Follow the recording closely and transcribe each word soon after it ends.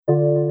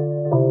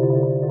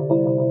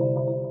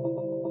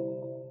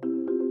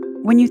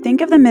When you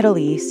think of the Middle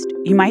East,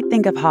 you might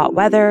think of hot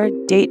weather,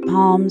 date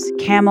palms,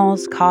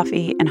 camels,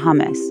 coffee, and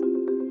hummus.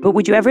 But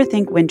would you ever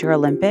think Winter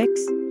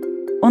Olympics?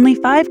 Only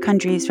 5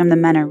 countries from the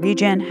Mena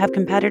region have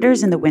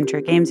competitors in the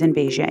Winter Games in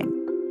Beijing.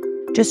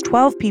 Just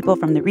 12 people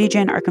from the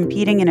region are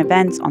competing in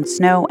events on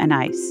snow and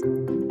ice,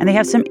 and they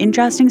have some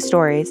interesting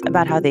stories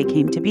about how they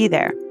came to be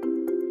there.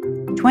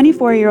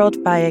 24-year-old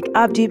Faik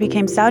Abdi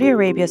became Saudi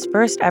Arabia's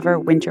first ever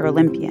Winter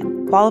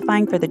Olympian,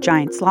 qualifying for the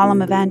giant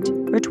slalom event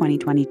for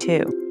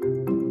 2022.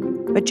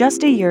 But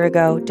just a year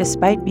ago,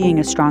 despite being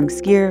a strong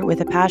skier with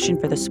a passion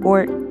for the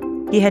sport,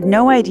 he had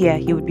no idea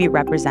he would be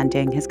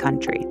representing his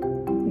country.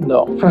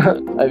 No,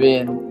 I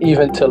mean,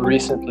 even till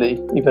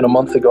recently, even a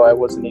month ago, I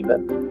didn't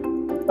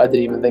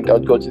even think I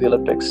would go to the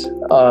Olympics.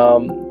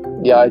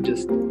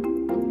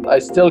 I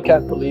still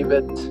can't believe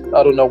it.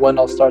 I don't know when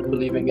I'll start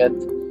believing it.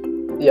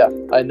 Yeah,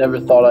 I never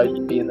thought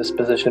I'd be in this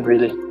position,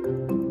 really.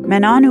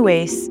 Mena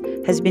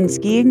has been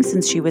skiing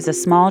since she was a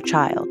small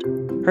child.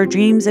 Her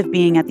dreams of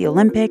being at the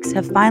Olympics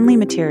have finally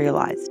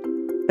materialized.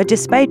 But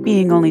despite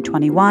being only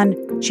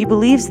 21, she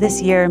believes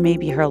this year may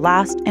be her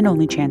last and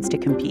only chance to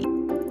compete.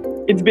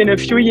 It's been a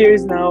few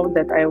years now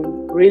that I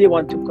really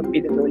want to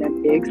compete in the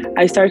Olympics.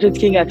 I started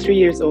skiing at 3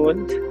 years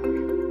old,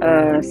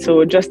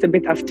 so just a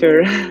bit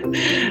after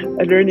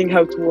learning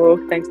how to walk,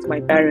 thanks to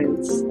my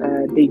parents.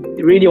 They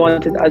really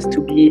wanted us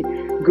to be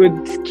good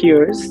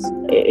skiers.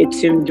 It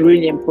seemed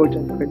really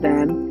important for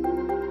them.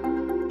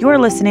 You're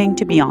listening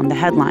to Beyond the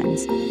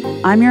Headlines.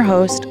 I'm your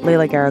host,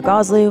 Leila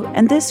Gharagozlou,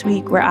 and this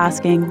week we're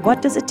asking,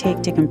 what does it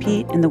take to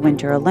compete in the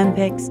Winter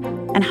Olympics,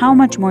 and how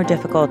much more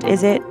difficult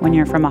is it when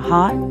you're from a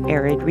hot,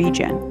 arid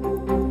region?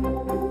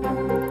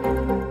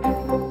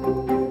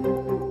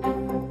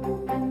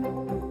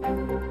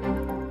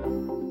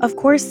 Of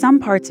course, some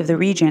parts of the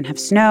region have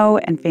snow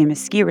and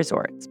famous ski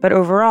resorts, but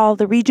overall,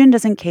 the region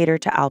doesn't cater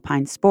to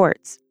alpine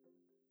sports.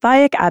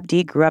 Faik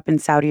Abdi grew up in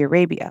Saudi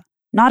Arabia,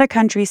 not a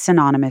country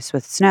synonymous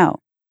with snow.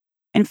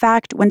 In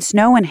fact, when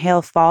snow and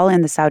hail fall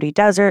in the Saudi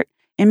desert,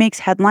 it makes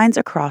headlines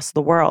across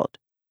the world.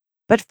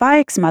 But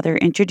Faik's mother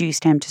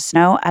introduced him to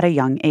snow at a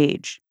young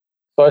age.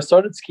 So I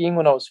started skiing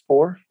when I was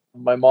 4.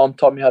 My mom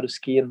taught me how to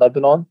ski in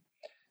Lebanon.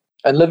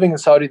 And living in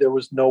Saudi, there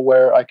was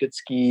nowhere I could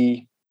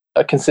ski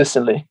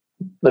consistently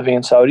living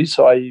in Saudi.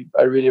 So I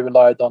really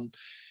relied on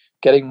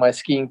getting my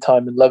skiing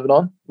time in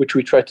Lebanon, which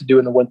we tried to do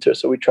in the winter.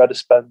 So we tried to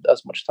spend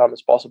as much time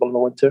as possible in the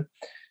winter.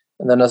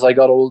 And then as I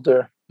got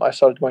older, I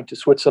started going to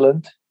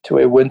Switzerland to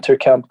a winter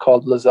camp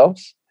called Les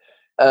Alpes.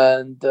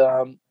 And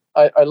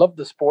I loved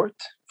the sport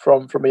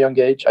from a young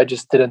age. I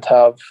just didn't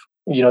have,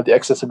 the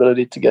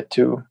accessibility to get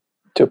to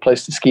a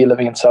place to ski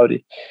living in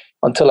Saudi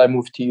until I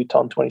moved to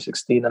Utah in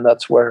 2016. And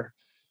that's where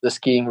the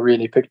skiing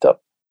really picked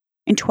up.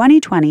 In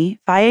 2020,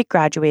 Faik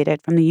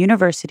graduated from the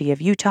University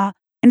of Utah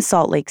in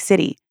Salt Lake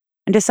City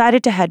and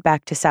decided to head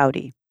back to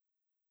Saudi.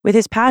 With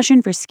his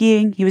passion for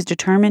skiing, he was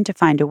determined to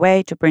find a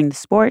way to bring the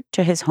sport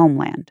to his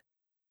homeland.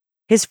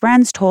 His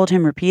friends told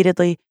him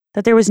repeatedly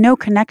that there was no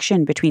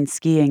connection between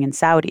skiing and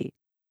Saudi,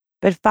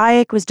 but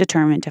Faik was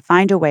determined to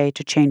find a way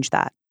to change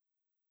that.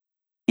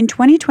 In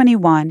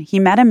 2021, he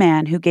met a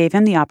man who gave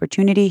him the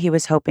opportunity he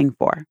was hoping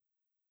for.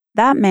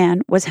 That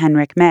man was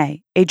Henrik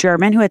May, a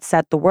German who had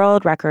set the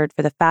world record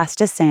for the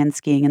fastest sand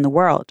skiing in the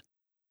world.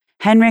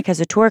 Henrik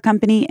has a tour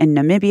company in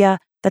Namibia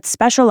that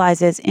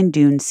specializes in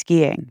dune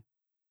skiing.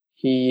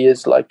 He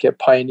is like a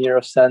pioneer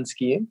of sand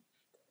skiing.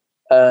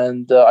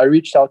 And I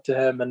reached out to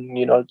him and,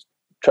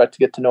 tried to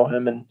get to know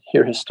him and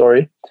hear his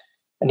story.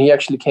 And he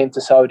actually came to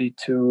Saudi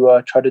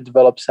to try to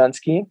develop sand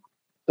skiing.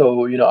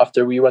 So,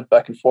 after we went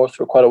back and forth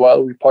for quite a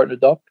while, we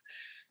partnered up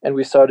and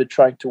we started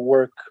trying to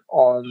work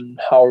on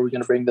how are we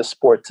going to bring the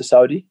sport to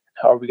Saudi?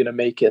 How are we going to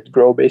make it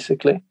grow,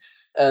 basically?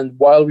 And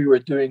while we were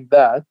doing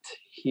that,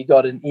 he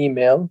got an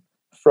email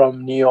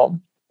from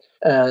NEOM.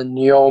 And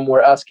NEOM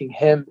were asking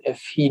him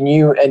if he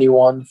knew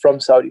anyone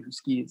from Saudi who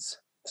skis.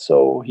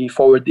 So he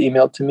forwarded the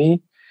email to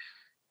me.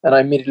 And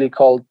I immediately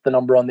called the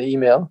number on the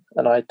email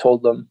and I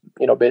told them,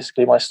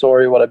 basically my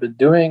story, what I've been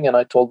doing. And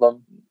I told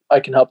them I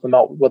can help them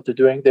out with what they're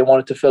doing. They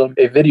wanted to film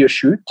a video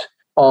shoot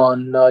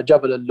on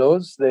Jabal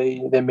al-Lawz.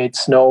 They made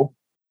snow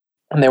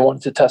and they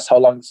wanted to test how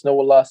long the snow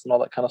will last and all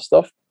that kind of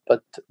stuff.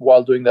 But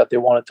while doing that, they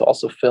wanted to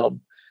also film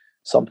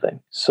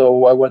something.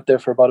 So I went there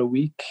for about a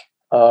week.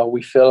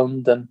 We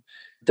filmed and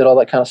did all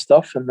that kind of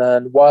stuff. And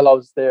then while I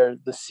was there,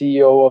 the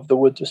CEO of the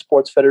Winter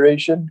Sports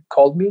Federation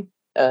called me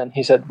and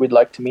he said, we'd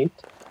like to meet.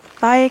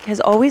 Faik has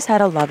always had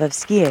a love of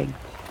skiing.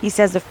 He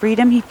says the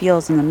freedom he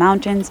feels in the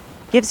mountains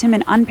gives him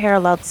an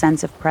unparalleled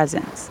sense of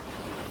presence.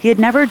 He had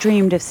never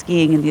dreamed of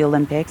skiing in the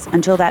Olympics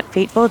until that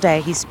fateful day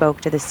he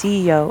spoke to the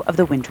CEO of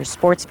the Winter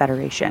Sports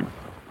Federation.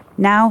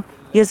 Now,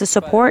 he has the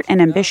support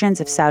and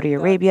ambitions of Saudi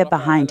Arabia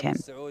behind him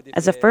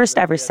as the first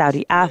ever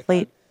Saudi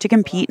athlete to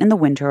compete in the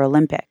Winter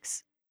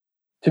Olympics.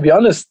 To be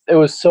honest, it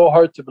was so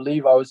hard to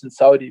believe I was in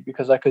Saudi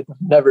because I could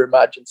never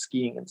imagine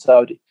skiing in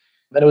Saudi.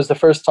 And it was the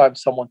first time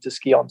someone to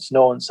ski on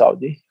snow in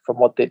Saudi, from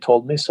what they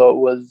told me. So it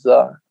was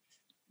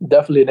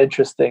definitely an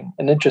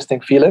interesting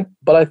feeling.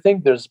 But I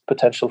think there's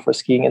potential for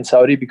skiing in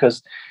Saudi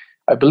because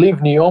I believe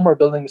Neom are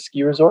building a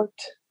ski resort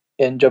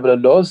in Jebel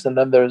al-Lawz, and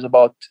then there's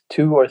about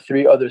 2 or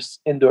 3 other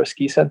indoor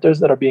ski centers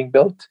that are being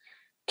built.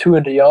 2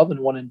 in Riyadh and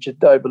 1 in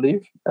Jeddah, I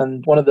believe.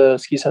 And one of the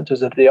ski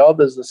centers in Riyadh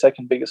is the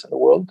second biggest in the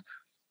world.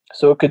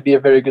 So it could be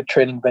a very good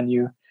training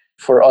venue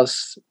for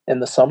us in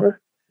the summer.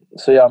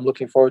 So yeah, I'm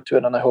looking forward to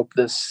it, and I hope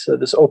this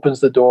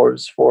opens the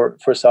doors for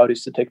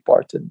Saudis to take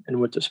part in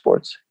winter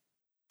sports.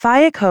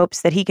 Faik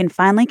hopes that he can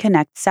finally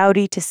connect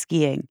Saudi to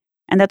skiing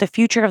and that the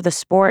future of the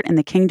sport in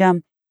the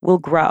kingdom will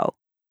grow.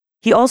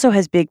 He also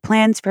has big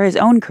plans for his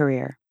own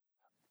career.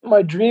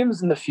 My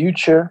dreams in the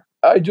future,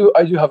 I do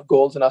have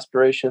goals and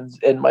aspirations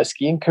in my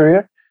skiing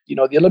career. You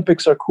know, the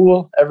Olympics are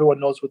cool. Everyone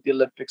knows what the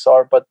Olympics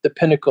are, but the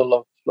pinnacle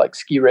of like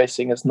ski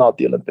racing is not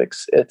the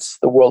Olympics. It's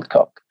the World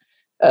Cup.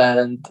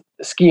 And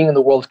skiing in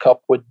the World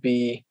Cup would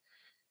be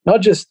not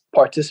just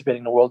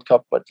participating in the World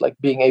Cup, but like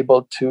being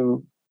able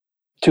to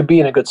be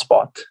in a good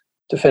spot,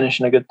 to finish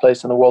in a good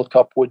place in the World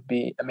Cup would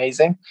be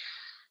amazing.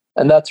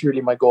 And that's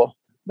really my goal.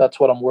 That's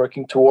what I'm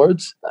working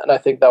towards. And I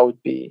think that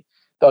would be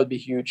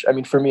huge. I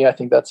mean, for me, I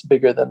think that's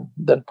bigger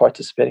than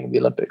participating in the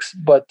Olympics.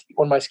 But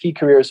when my ski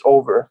career is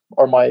over,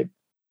 or my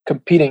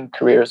competing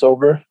career is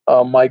over,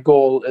 my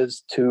goal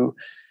is to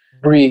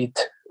breed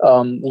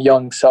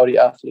young Saudi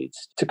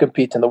athletes to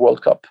compete in the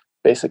World Cup.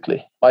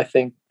 Basically, I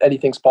think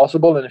anything's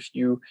possible, and if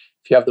you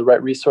have the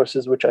right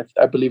resources, which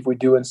I believe we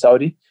do in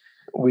Saudi,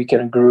 we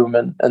can groom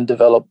and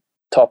develop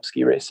top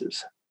ski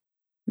racers.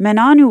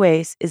 Mena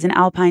is an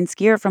alpine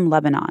skier from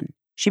Lebanon.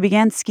 She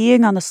began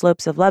skiing on the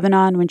slopes of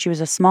Lebanon when she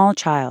was a small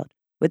child,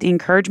 with the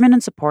encouragement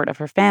and support of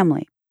her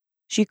family.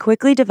 She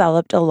quickly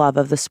developed a love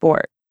of the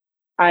sport.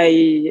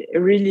 I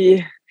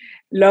really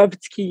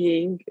loved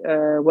skiing,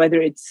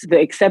 whether it's the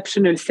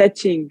exceptional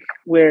setting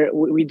where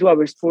we do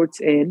our sports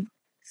in.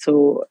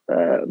 So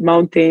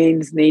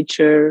mountains,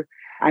 nature.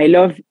 I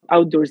love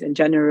outdoors in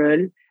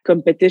general.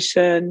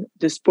 Competition,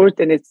 the sport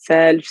in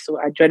itself, so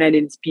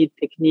adrenaline, speed,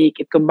 technique.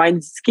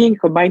 Skiing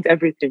combines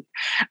everything.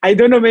 I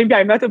don't know, maybe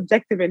I'm not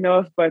objective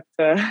enough, but...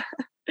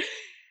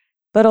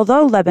 But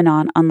although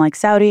Lebanon, unlike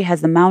Saudi,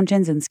 has the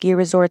mountains and ski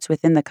resorts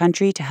within the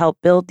country to help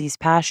build these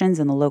passions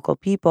in the local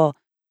people,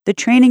 the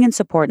training and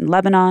support in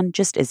Lebanon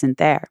just isn't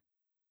there.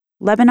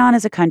 Lebanon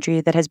is a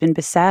country that has been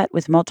beset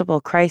with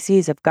multiple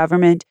crises of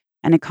government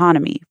and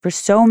economy for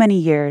so many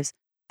years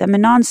that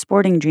Menan's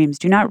sporting dreams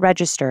do not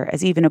register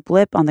as even a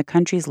blip on the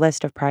country's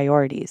list of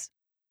priorities.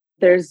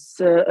 There's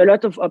a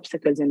lot of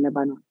obstacles in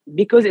Lebanon.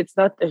 Because it's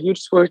not a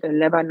huge sport in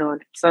Lebanon,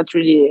 it's not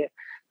really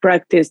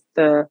practiced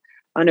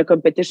on a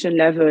competition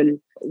level.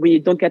 We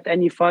don't get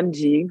any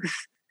fundings.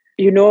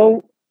 You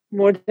know,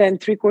 more than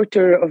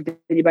 3/4 of the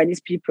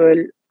Lebanese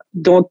people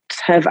don't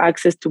have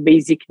access to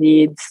basic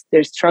needs.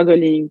 They're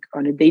struggling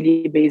on a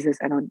daily basis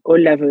and on all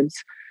levels.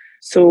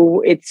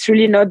 So it's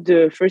really not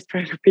the first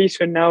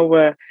preoccupation now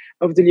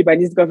of the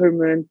Lebanese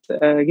government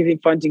giving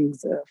funding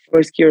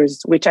for skiers,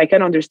 which I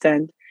can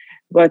understand.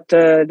 But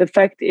the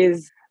fact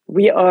is,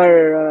 we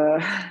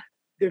are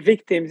the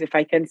victims, if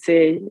I can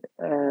say.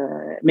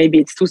 Maybe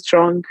it's too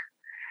strong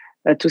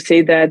to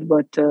say that,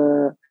 but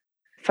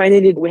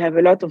finally, we have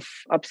a lot of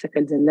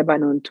obstacles in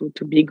Lebanon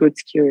to be good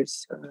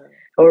skiers,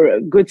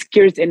 or good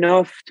skiers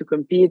enough to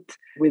compete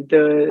with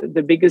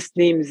the biggest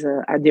names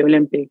at the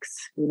Olympics.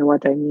 You know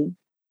what I mean?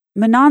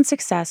 Menan's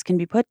success can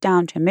be put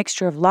down to a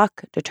mixture of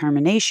luck,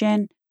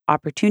 determination,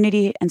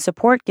 opportunity, and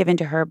support given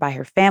to her by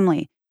her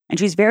family, and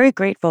she's very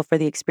grateful for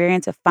the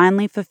experience of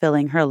finally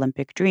fulfilling her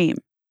Olympic dream,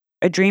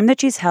 a dream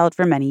that she's held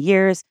for many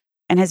years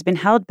and has been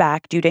held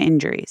back due to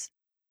injuries.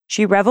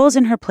 She revels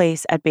in her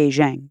place at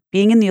Beijing,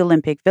 being in the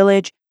Olympic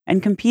Village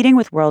and competing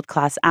with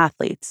world-class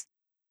athletes.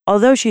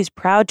 Although she's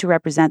proud to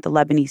represent the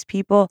Lebanese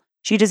people,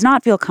 she does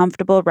not feel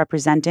comfortable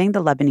representing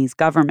the Lebanese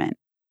government.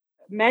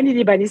 Many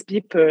Lebanese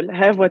people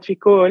have what we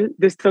call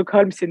the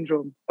Stockholm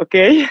syndrome,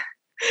 okay?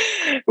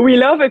 We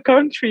love a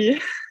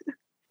country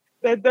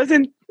that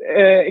doesn't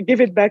give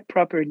it back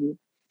properly.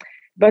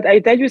 But I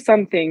tell you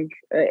something,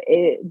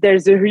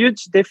 there's a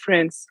huge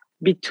difference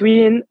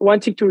between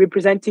wanting to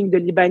representing the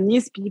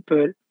Lebanese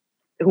people,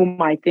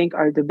 whom I think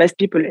are the best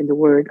people in the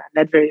world. I'm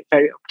not very,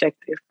 very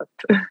objective,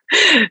 but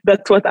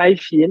that's what I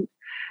feel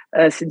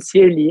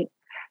sincerely,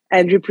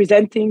 and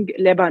representing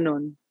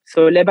Lebanon.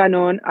 So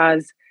Lebanon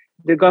as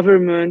the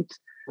government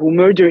who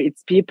murder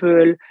its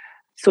people.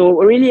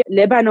 So really,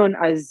 Lebanon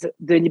as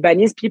the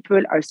Lebanese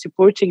people are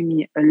supporting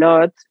me a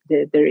lot.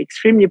 They're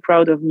extremely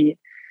proud of me.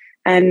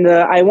 And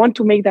I want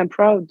to make them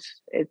proud.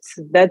 It's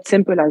that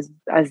simple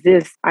as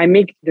this. I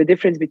make the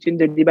difference between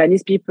the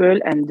Lebanese people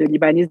and the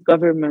Lebanese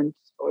government,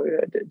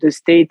 or the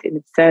state in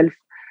itself.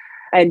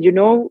 And, you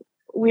know,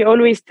 we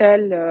always tell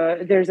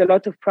there's a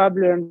lot of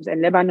problems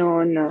in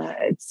Lebanon.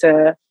 It's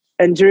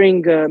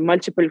enduring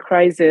multiple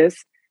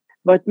crises.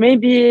 But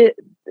maybe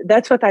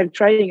that's what I'm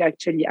trying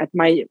actually at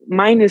my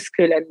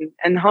minuscule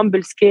and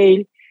humble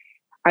scale.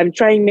 I'm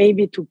trying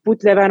maybe to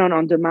put Lebanon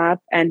on the map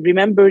and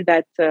remember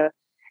that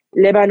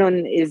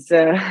Lebanon is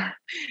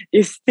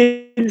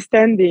still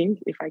standing,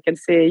 if I can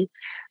say,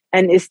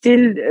 and is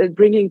still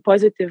bringing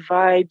positive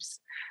vibes,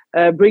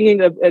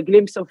 bringing a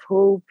glimpse of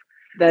hope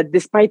that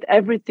despite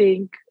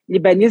everything,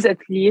 Lebanese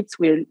athletes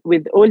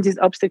with all these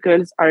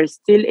obstacles are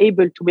still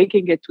able to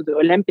making it to the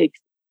Olympics.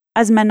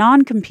 As Mena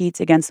competes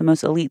against the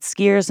most elite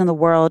skiers in the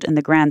world in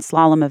the Grand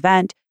Slalom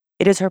event,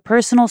 it is her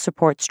personal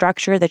support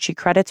structure that she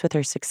credits with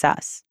her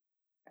success.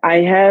 I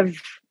have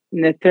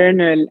an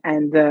eternal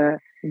and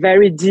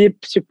very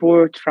deep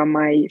support from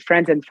my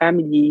friends and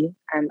family,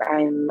 and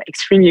I'm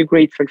extremely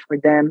grateful for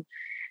them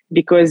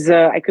because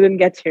I couldn't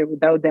get here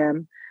without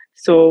them.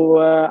 So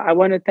I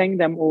want to thank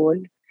them all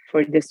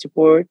for the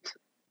support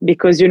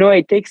because,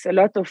 it takes a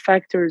lot of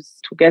factors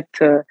to get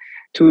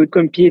to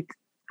compete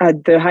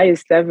at the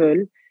highest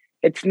level.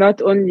 It's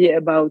not only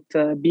about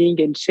being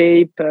in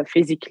shape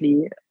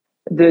physically.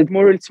 The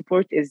moral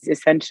support is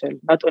essential,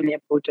 not only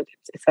important,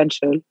 it's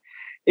essential.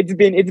 It's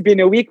been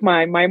a week.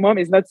 My mom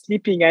is not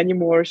sleeping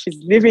anymore. She's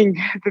living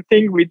the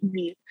thing with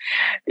me,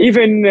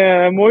 even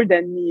more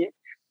than me.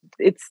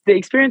 It's the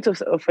experience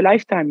of a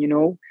lifetime,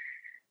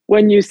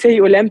 When you say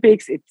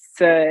Olympics,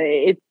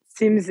 it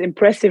seems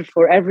impressive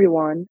for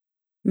everyone.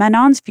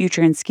 Mena's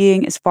future in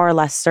skiing is far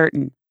less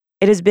certain.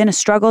 It has been a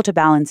struggle to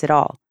balance it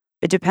all.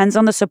 It depends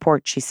on the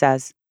support, she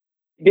says.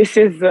 This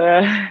is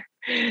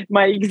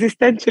my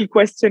existential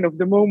question of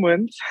the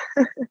moment.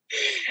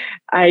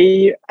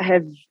 I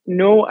have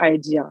no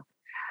idea.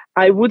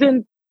 I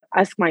wouldn't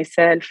ask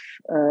myself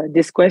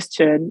this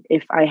question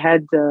if I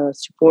had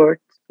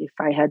support, if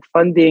I had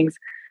fundings.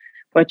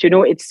 But,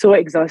 it's so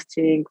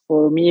exhausting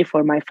for me,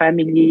 for my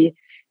family.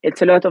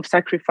 It's a lot of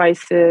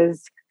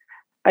sacrifices.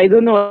 I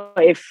don't know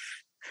if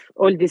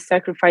all these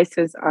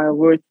sacrifices are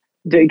worth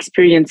the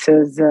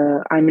experiences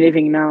I'm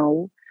living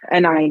now.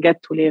 And I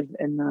get to live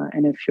in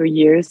a few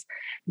years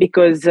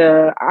because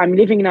I'm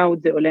living now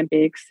the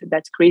Olympics.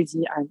 That's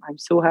crazy. I'm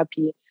so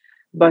happy.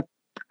 But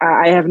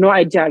I have no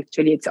idea,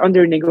 actually. It's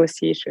under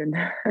negotiation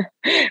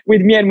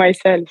with me and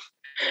myself.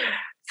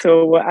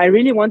 So I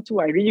really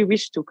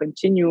wish to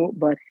continue,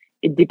 but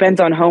it depends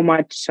on how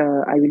much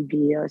I will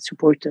be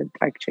supported,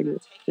 actually,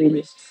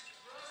 really.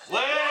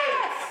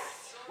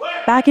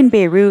 Back in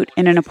Beirut,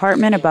 in an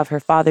apartment above her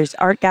father's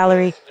art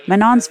gallery,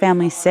 Menon's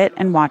family sit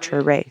and watch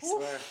her race.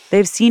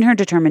 They've seen her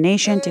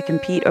determination to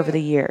compete over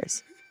the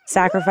years,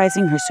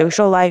 sacrificing her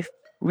social life,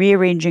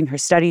 rearranging her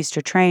studies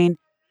to train,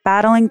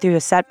 battling through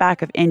a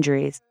setback of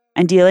injuries,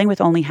 and dealing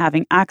with only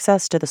having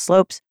access to the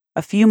slopes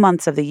a few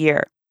months of the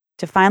year,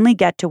 to finally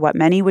get to what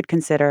many would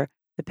consider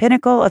the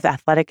pinnacle of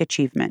athletic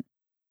achievement,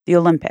 the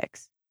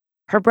Olympics.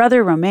 Her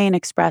brother Romain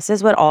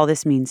expresses what all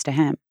this means to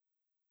him.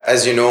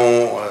 As you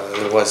know,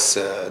 it was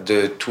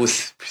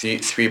the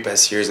three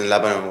past years in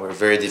Lebanon were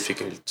very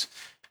difficult,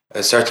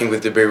 starting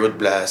with the Beirut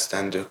blast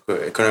and the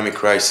economic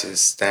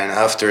crisis. Then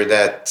after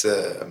that,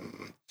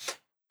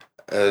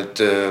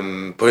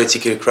 the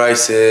political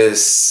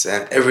crisis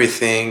and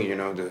everything,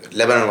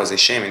 Lebanon was a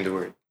shame in the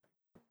world.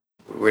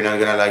 We're not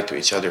going to lie to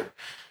each other.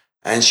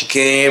 And she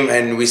came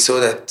and we saw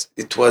that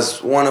it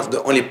was one of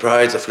the only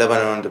prides of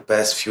Lebanon the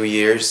past few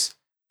years.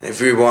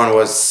 Everyone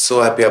was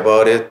so happy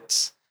about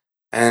it.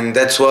 And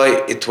that's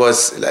why it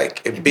was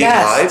like a big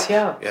hype.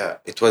 Yeah,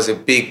 it was a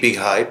big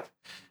hype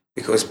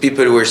because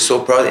people were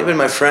so proud. Even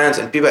my friends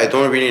and people I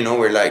don't really know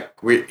were like,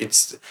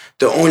 it's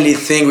the only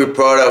thing we're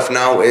proud of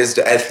now is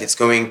the athletes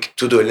going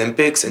to the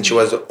Olympics. And she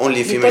was the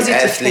only female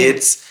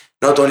athlete,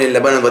 not only in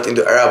Lebanon, but in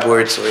the Arab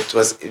world. So it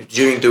was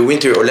during the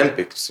Winter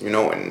Olympics,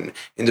 and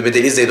in the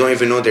Middle East, they don't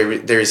even know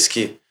there is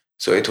ski.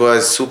 So it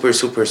was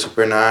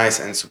super nice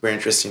and super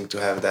interesting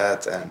to have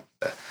that. And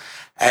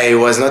I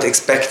was not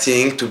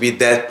expecting to be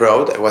that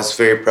proud. I was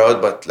very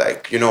proud, but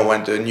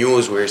when the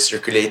news were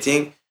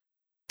circulating,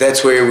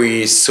 that's where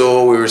we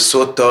were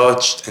so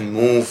touched and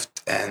moved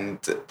and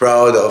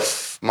proud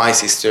of my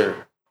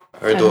sister,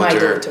 her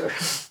daughter,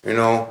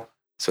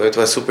 So it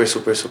was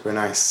super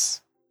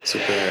nice.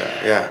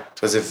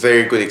 It was a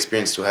very good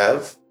experience to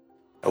have.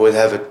 I would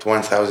have it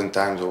 1,000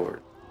 times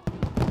over.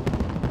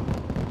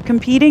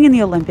 Competing in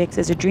the Olympics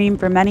is a dream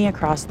for many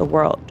across the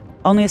world.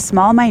 Only a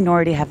small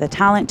minority have the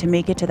talent to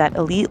make it to that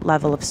elite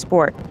level of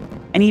sport,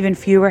 and even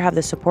fewer have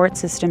the support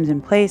systems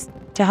in place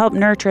to help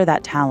nurture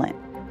that talent.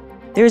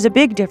 There is a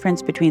big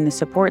difference between the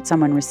support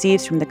someone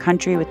receives from the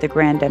country with the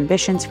grand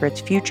ambitions for its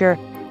future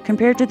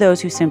compared to those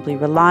who simply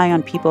rely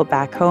on people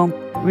back home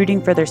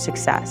rooting for their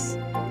success.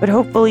 But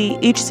hopefully,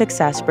 each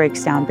success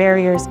breaks down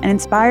barriers and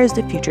inspires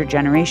the future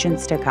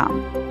generations to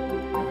come.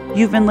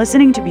 You've been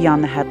listening to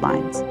Beyond the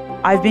Headlines.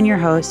 I've been your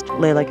host,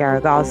 Leila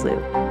Gharagozlou.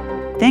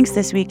 Thanks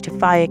this week to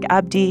Faik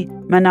Abdi,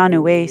 Mena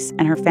Nouais,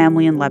 and her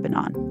family in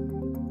Lebanon.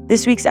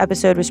 This week's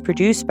episode was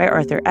produced by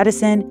Arthur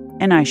Edison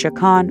and Aisha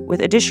Khan,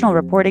 with additional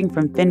reporting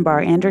from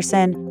Finbar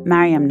Anderson,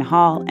 Mariam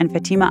Nahal, and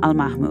Fatima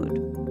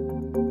Al-Mahmoud.